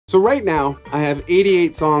So right now, I have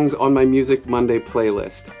 88 songs on my Music Monday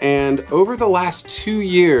playlist. And over the last 2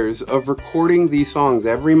 years of recording these songs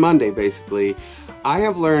every Monday, basically, I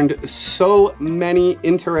have learned so many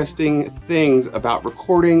interesting things about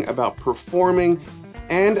recording, about performing,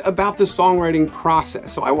 and about the songwriting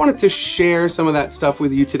process. So I wanted to share some of that stuff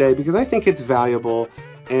with you today because I think it's valuable.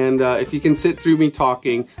 And if you can sit through me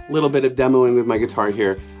talking, a little bit of demoing with my guitar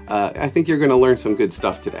here, I think you're gonna learn some good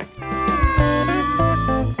stuff today.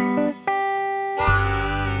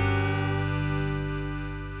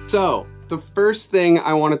 So, the first thing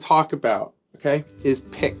I want to talk about, okay, is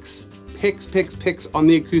picks. Picks on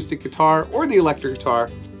the acoustic guitar or the electric guitar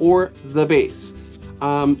or the bass.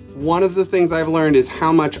 One of the things I've learned is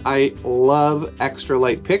how much I love extra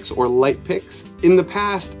light picks or light picks. In the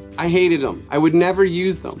past, I hated them. I would never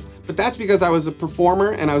use them. But that's because I was a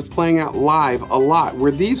performer and I was playing out live a lot,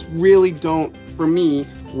 where these really don't, for me,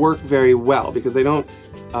 work very well because they don't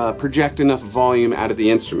project enough volume out of the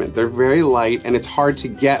instrument. They're very light and it's hard to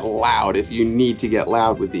get loud if you need to get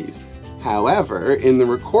loud with these. However, in the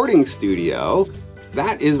recording studio,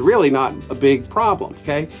 that is really not a big problem,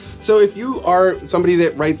 okay? So if you are somebody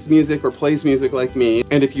that writes music or plays music like me,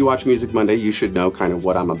 and if you watch Music Monday, you should know kind of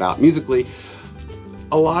what I'm about musically.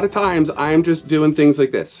 A lot of times I'm just doing things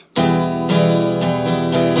like this.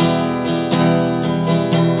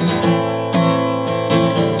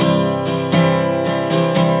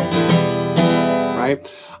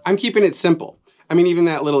 I'm keeping it simple. I mean, even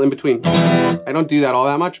that little in between, I don't do that all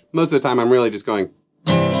that much. Most of the time, I'm really just going.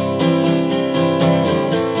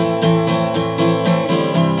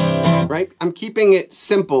 Right? I'm keeping it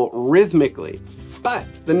simple rhythmically. But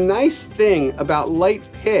the nice thing about light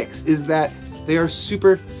picks is that they are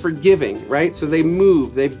super forgiving, right? So they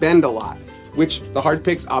move, they bend a lot, which the hard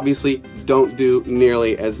picks obviously don't do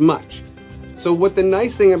nearly as much. So what the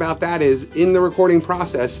nice thing about that is, in the recording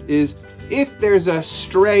process, is if there's a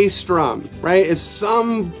stray strum, right? If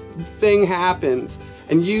something happens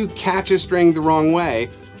and you catch a string the wrong way,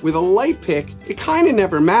 with a light pick, it kind of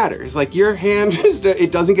never matters. Like your hand just,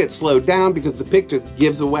 it doesn't get slowed down because the pick just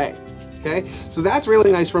gives away, okay? So that's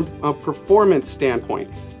really nice from a performance standpoint.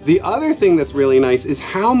 The other thing that's really nice is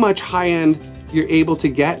how much high end you're able to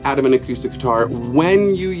get out of an acoustic guitar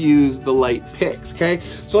when you use the light picks, okay?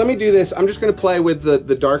 So let me do this. I'm just gonna play with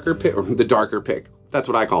the darker pick, or the darker pick. That's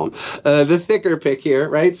what I call them. The thicker pick here,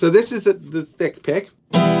 right? So this is the thick pick.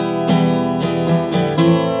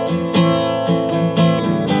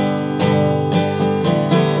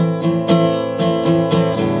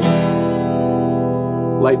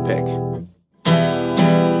 Light pick.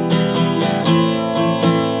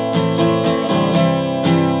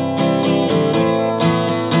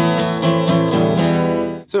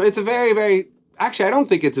 So it's a very, actually I don't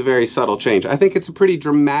think it's a very subtle change. I think it's a pretty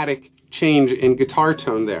dramatic change in guitar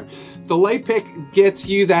tone there. The light pick gets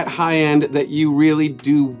you that high end that you really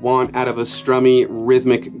do want out of a strummy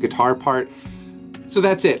rhythmic guitar part. So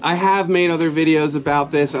that's it. I have made other videos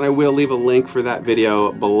about this and I will leave a link for that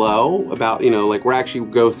video below about, you know, like we're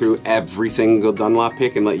actually go through every single Dunlop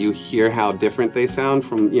pick and let you hear how different they sound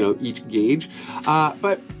from, you know, each gauge.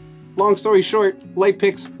 But long story short, light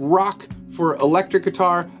picks rock for electric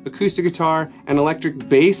guitar, acoustic guitar, and electric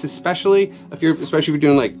bass, especially if you're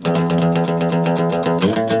doing like,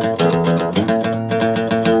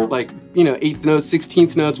 you know, 8th notes,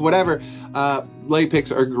 16th notes, whatever. Light picks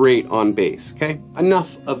are great on bass, okay?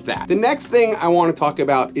 Enough of that. The next thing I want to talk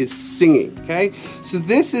about is singing, okay? So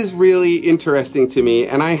this is really interesting to me,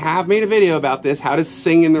 and I have made a video about this, how to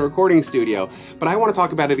sing in the recording studio, but I want to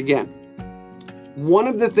talk about it again. One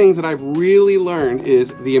of the things that I've really learned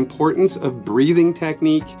is the importance of breathing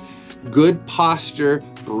technique, good posture,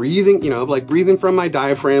 breathing, you know, like breathing from my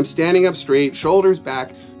diaphragm, standing up straight, shoulders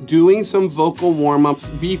back, doing some vocal warm-ups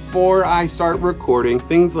before I start recording,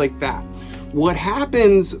 things like that. What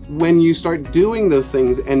happens when you start doing those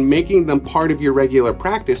things and making them part of your regular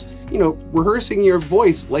practice, you know, rehearsing your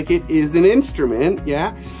voice like it is an instrument,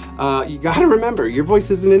 yeah? You gotta remember, your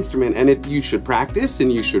voice is an instrument and you should practice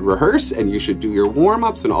and you should rehearse and you should do your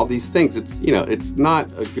warm-ups and all these things. It's, you know, it's not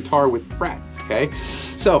a guitar with frets, okay?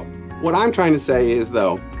 So what I'm trying to say is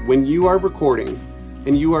though, when you are recording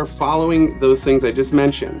and you are following those things I just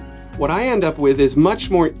mentioned, what I end up with is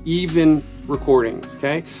much more even recordings,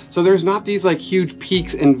 okay? So there's not these like huge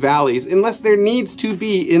peaks and valleys unless there needs to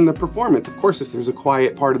be in the performance. Of course, if there's a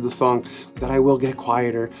quiet part of the song, that I will get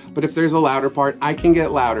quieter, but if there's a louder part, I can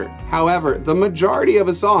get louder. However, the majority of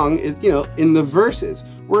a song is, you know, in the verses,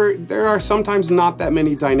 where there are sometimes not that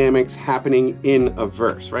many dynamics happening in a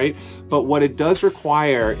verse, right? But what it does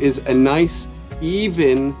require is a nice,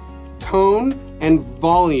 even tone and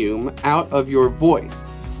volume out of your voice.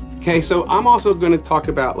 Okay, so I'm also going to talk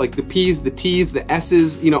about like the P's, the T's, the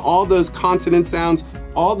S's, you know, all those consonant sounds,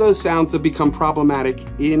 all those sounds that become problematic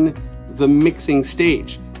in the mixing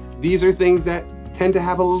stage. These are things that tend to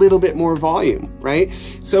have a little bit more volume, right?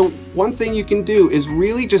 So one thing you can do is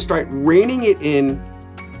really just start reining it in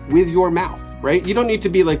with your mouth, right? You don't need to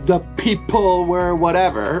be like the people were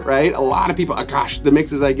whatever, right? A lot of people, oh gosh, the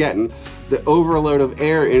mixes I get and the overload of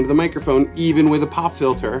air into the microphone, even with a pop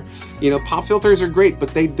filter. You know, pop filters are great,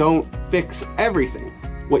 but they don't fix everything.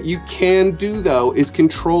 What you can do though is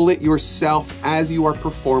control it yourself as you are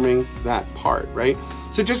performing that part, right?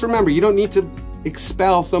 So just remember, you don't need to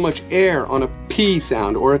expel so much air on a P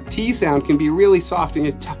sound, or a T sound can be really soft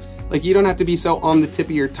and like you don't have to be so on the tip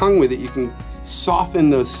of your tongue with it. You can soften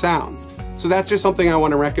those sounds. So that's just something I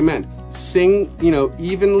want to recommend. Sing, you know,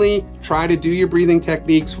 evenly, try to do your breathing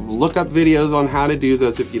techniques, look up videos on how to do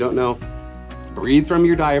those if you don't know. Breathe from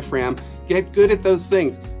your diaphragm, get good at those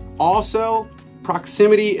things. Also,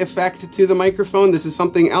 proximity effect to the microphone. This is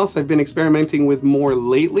something else I've been experimenting with more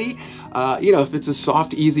lately. You know, if it's a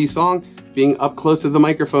soft, easy song, being up close to the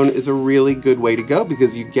microphone is a really good way to go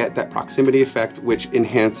because you get that proximity effect, which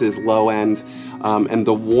enhances low end and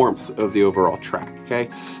the warmth of the overall track, okay?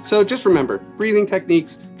 So just remember, breathing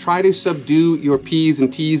techniques, try to subdue your P's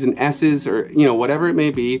and T's and S's, or you know, whatever it may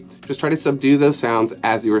be, just try to subdue those sounds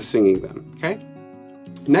as you are singing them, okay?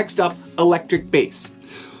 Next up, electric bass.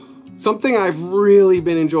 Something I've really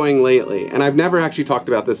been enjoying lately, and I've never actually talked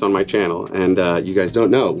about this on my channel, and you guys don't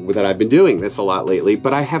know that I've been doing this a lot lately,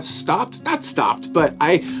 but I have not stopped, but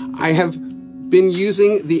I have been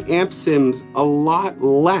using the amp sims a lot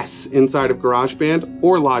less inside of GarageBand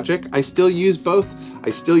or Logic. I still use both.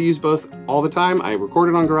 All the time. I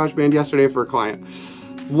recorded on GarageBand yesterday for a client.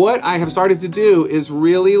 What I have started to do is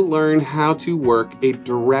really learn how to work a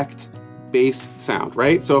direct bass sound,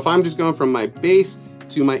 right? So if I'm just going from my bass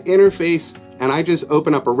to my interface and I just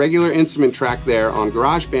open up a regular instrument track there on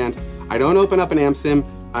GarageBand, I don't open up an amp sim,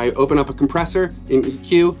 I open up a compressor in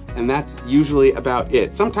EQ, and that's usually about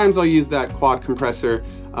it. Sometimes I'll use that quad compressor,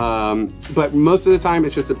 but most of the time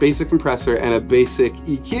it's just a basic compressor and a basic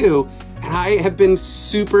EQ, and I have been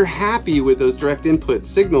super happy with those direct input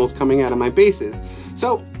signals coming out of my basses.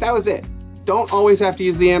 So that was it. Don't always have to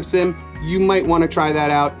use the amp sim. You might want to try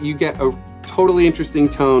that out. You get a totally interesting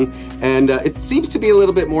tone, and it seems to be a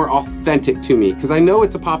little bit more authentic to me because I know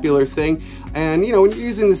it's a popular thing, and you know, when you're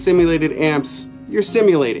using the simulated amps, you're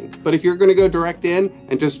simulating, but if you're going to go direct in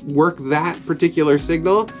and just work that particular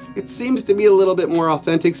signal, it seems to be a little bit more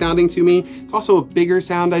authentic sounding to me. It's also a bigger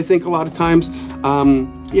sound, I think, a lot of times.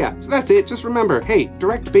 Yeah, so that's it. Just remember, hey,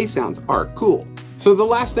 direct bass sounds are cool. So the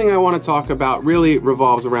last thing I want to talk about really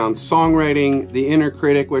revolves around songwriting, the inner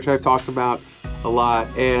critic, which I've talked about a lot,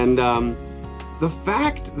 and the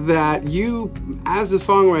fact that you, as a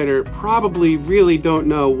songwriter, probably really don't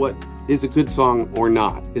know what is a good song or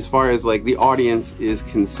not, as far as like the audience is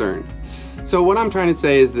concerned. So what I'm trying to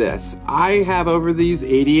say is this: I have, over these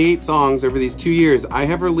 88 songs, over these 2 years, I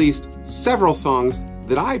have released several songs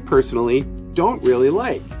that I personally don't really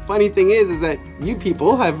like. Funny thing is that you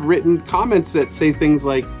people have written comments that say things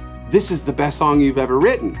like, "This is the best song you've ever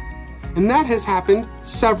written." And that has happened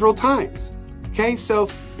several times. Okay, so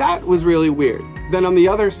that was really weird. Then on the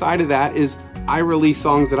other side of that is I release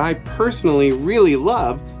songs that I personally really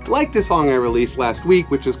love, like the song I released last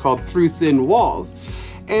week, which is called Through Thin Walls.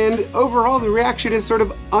 And overall, the reaction is sort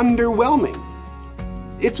of underwhelming.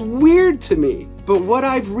 It's weird to me, but what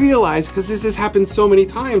I've realized, because this has happened so many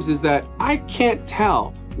times, is that I can't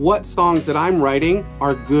tell what songs that I'm writing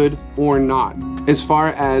are good or not. As far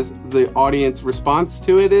as the audience response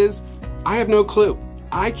to it is, I have no clue.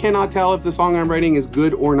 I cannot tell if the song I'm writing is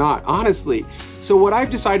good or not, honestly. So what I've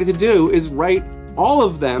decided to do is write all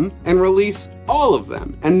of them and release all of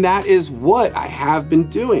them. And that is what I have been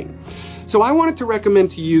doing. So I wanted to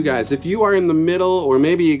recommend to you guys, if you are in the middle, or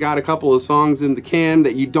maybe you got a couple of songs in the can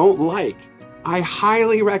that you don't like, I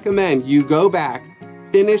highly recommend you go back,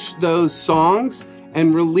 finish those songs,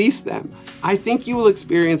 and release them. I think you will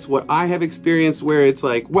experience what I have experienced, where it's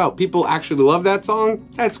like, well, people actually love that song?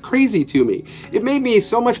 That's crazy to me. It made me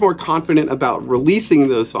so much more confident about releasing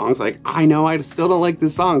those songs. Like, I know I still don't like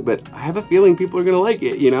this song, but I have a feeling people are gonna like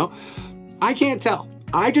it, you know? I can't tell.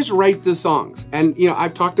 I just write the songs. And you know,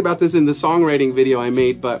 I've talked about this in the songwriting video I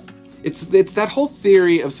made, but it's that whole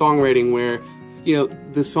theory of songwriting where, you know,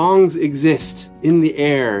 the songs exist in the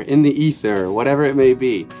air, in the ether, whatever it may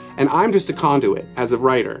be. And I'm just a conduit as a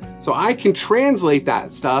writer. So I can translate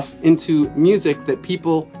that stuff into music that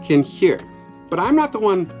people can hear. But I'm not the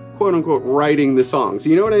one, quote unquote, writing the songs.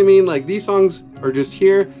 You know what I mean? Like, these songs are just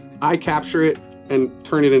here, I capture it and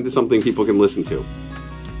turn it into something people can listen to.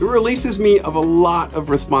 It releases me of a lot of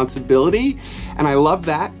responsibility, and I love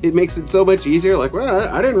that. It makes it so much easier. Like, well,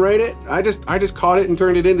 I didn't write it. I just caught it and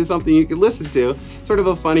turned it into something you could listen to. Sort of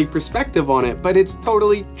a funny perspective on it, but it's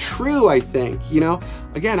totally true, I think, you know?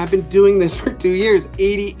 Again, I've been doing this for 2 years,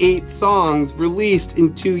 88 songs released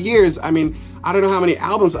in 2 years. I mean, I don't know how many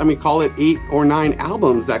albums, I mean, call it 8 or 9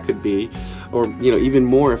 albums that could be, or, you know, even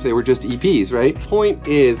more if they were just EPs, right? Point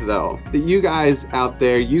is, though, that you guys out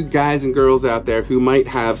there, you guys and girls out there who might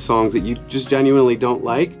have songs that you just genuinely don't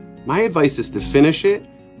like, my advice is to finish it,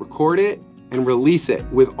 record it, and release it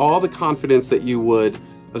with all the confidence that you would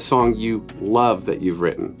a song you love that you've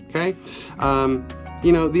written, okay?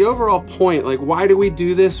 You know, the overall point, like, why do we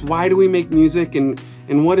do this? Why do we make music? And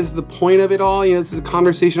what is the point of it all? You know, this is a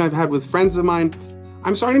conversation I've had with friends of mine.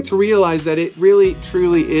 I'm starting to realize that it really,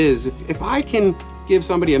 truly is. If I can give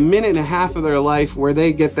somebody a minute and a half of their life where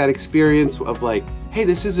they get that experience of like, hey,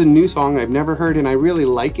 this is a new song I've never heard and I really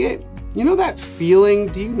like it. You know that feeling?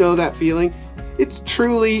 Do you know that feeling? It's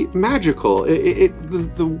truly magical.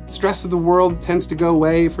 The stress of the world tends to go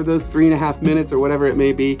away for those 3.5 minutes or whatever it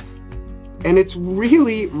may be. And it's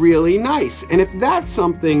really, really nice. And if that's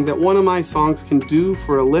something that one of my songs can do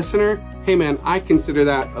for a listener, hey man, I consider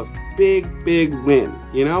that a big, big win,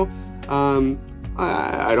 you know?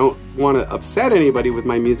 I don't want to upset anybody with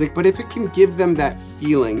my music, but if it can give them that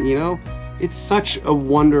feeling, you know? It's such a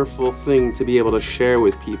wonderful thing to be able to share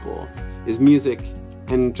with people, is music.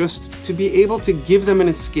 And just to be able to give them an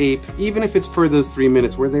escape, even if it's for those 3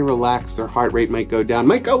 minutes where they relax, their heart rate might go down,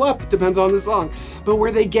 might go up, depends on the song, but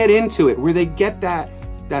where they get into it, where they get that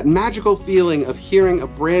magical feeling of hearing a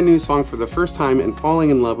brand new song for the first time and falling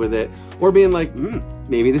in love with it, or being like,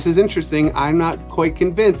 maybe this is interesting, I'm not quite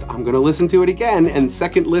convinced, I'm gonna listen to it again, and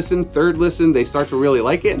second listen, third listen, they start to really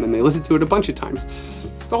like it, and then they listen to it a bunch of times.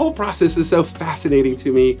 The whole process is so fascinating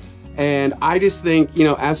to me, and I just think, you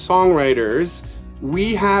know, as songwriters,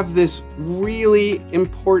 we have this really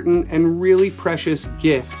important and really precious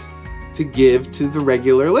gift to give to the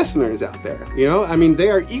regular listeners out there. You know, I mean,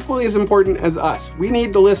 they are equally as important as us. We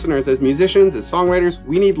need the listeners as musicians, as songwriters,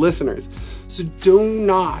 we need listeners. So do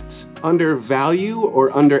not undervalue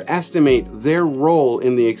or underestimate their role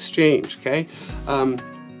in the exchange, okay?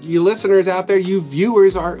 You listeners out there, you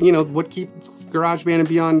viewers are, you know, what keeps GarageBand and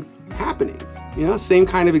Beyond happening. You know, same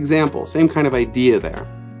kind of example, same kind of idea there.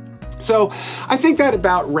 So I think that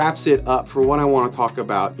about wraps it up for what I want to talk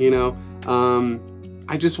about, you know.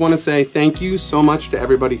 I just want to say thank you so much to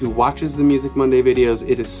everybody who watches the Music Monday videos.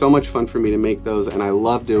 It is so much fun for me to make those, and I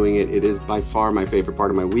love doing it. It is by far my favorite part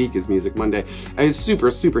of my week is Music Monday. And it's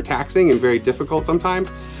super, super taxing and very difficult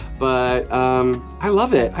sometimes, but I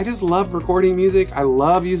love it. I just love recording music. I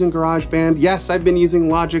love using GarageBand. Yes, I've been using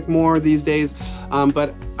Logic more these days,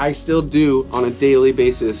 but I still do on a daily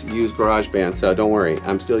basis use GarageBand, so don't worry,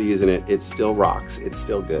 I'm still using it. It still rocks, it's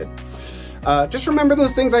still good. Just remember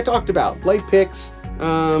those things I talked about, light picks,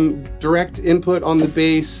 direct input on the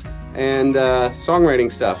bass, and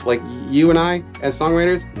songwriting stuff. Like you and I, as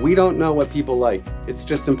songwriters, we don't know what people like. It's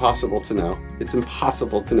just impossible to know. It's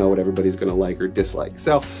impossible to know what everybody's gonna like or dislike.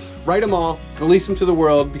 So write them all, release them to the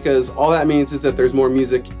world, because all that means is that there's more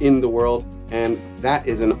music in the world, and that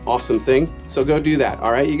is an awesome thing. So go do that,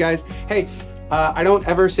 all right, you guys? Hey, I don't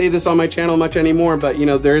ever say this on my channel much anymore, but you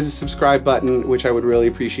know, there is a subscribe button, which I would really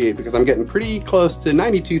appreciate because I'm getting pretty close to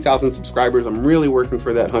 92,000 subscribers. I'm really working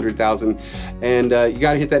for that 100,000. And you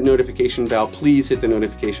gotta hit that notification bell. Please hit the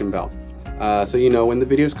notification bell so you know when the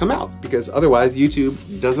videos come out, because otherwise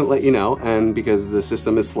YouTube doesn't let you know, and because the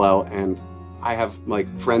system is slow. And I have like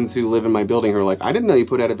friends who live in my building who are like, I didn't know you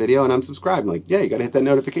put out a video and I'm subscribed. I'm like, yeah, you gotta hit that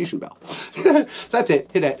notification bell. So that's it,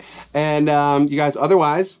 hit it. And you guys,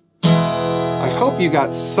 otherwise, I hope you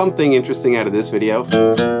got something interesting out of this video,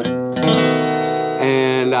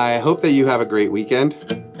 and I hope that you have a great weekend,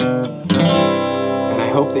 and I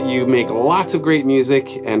hope that you make lots of great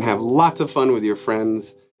music and have lots of fun with your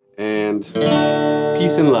friends, and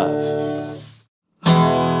peace and love.